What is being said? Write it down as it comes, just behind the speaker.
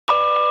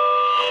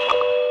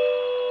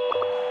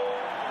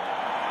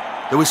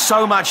There was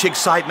so much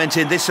excitement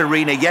in this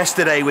arena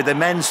yesterday with the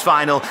men's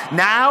final.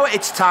 Now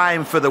it's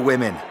time for the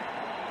women.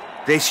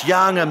 This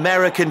young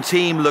American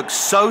team looks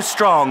so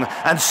strong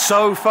and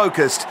so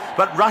focused,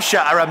 but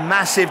Russia are a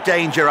massive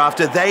danger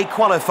after they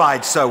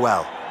qualified so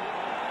well.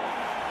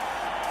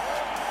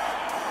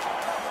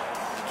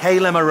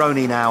 Kyla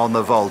Maroney now on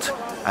the vault.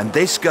 And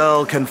this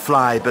girl can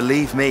fly,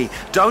 believe me.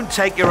 Don't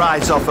take your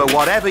eyes off her,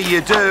 whatever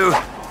you do.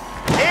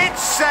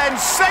 It's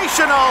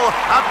sensational!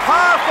 A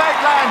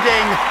perfect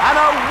landing and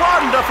a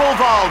wonderful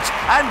vault.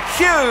 And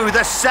cue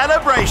the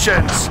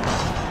celebrations.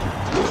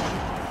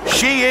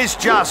 She is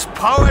just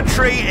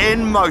poetry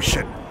in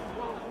motion.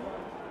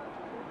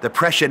 The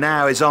pressure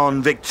now is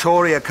on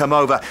Victoria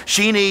Komova.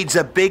 She needs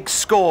a big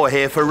score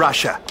here for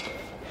Russia.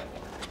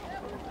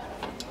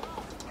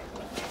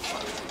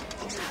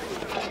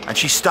 And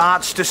she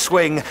starts to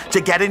swing,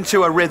 to get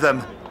into a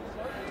rhythm.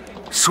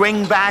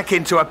 Swing back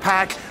into a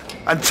pack,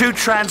 and 2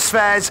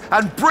 transfers,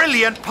 and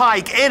brilliant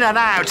pike in and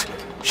out.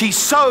 She's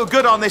so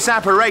good on this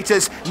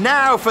apparatus.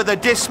 Now for the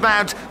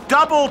dismount,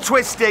 double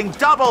twisting,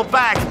 double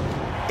back.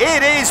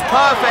 It is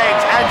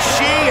perfect, and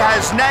she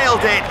has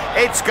nailed it.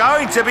 It's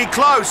going to be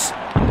close.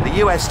 The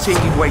US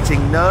team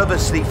waiting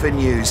nervously for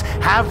news.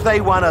 Have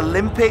they won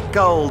Olympic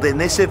gold in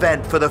this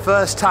event for the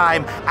first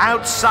time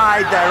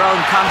outside their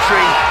own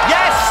country?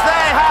 Yes,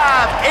 they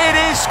have! It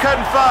is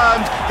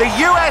confirmed. The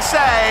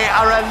USA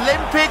are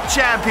Olympic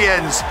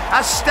champions.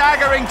 A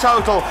staggering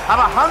total of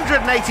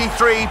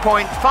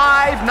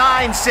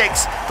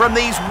 183.596 from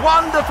these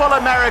wonderful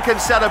American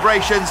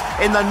celebrations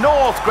in the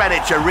North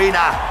Greenwich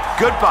Arena.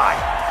 Goodbye.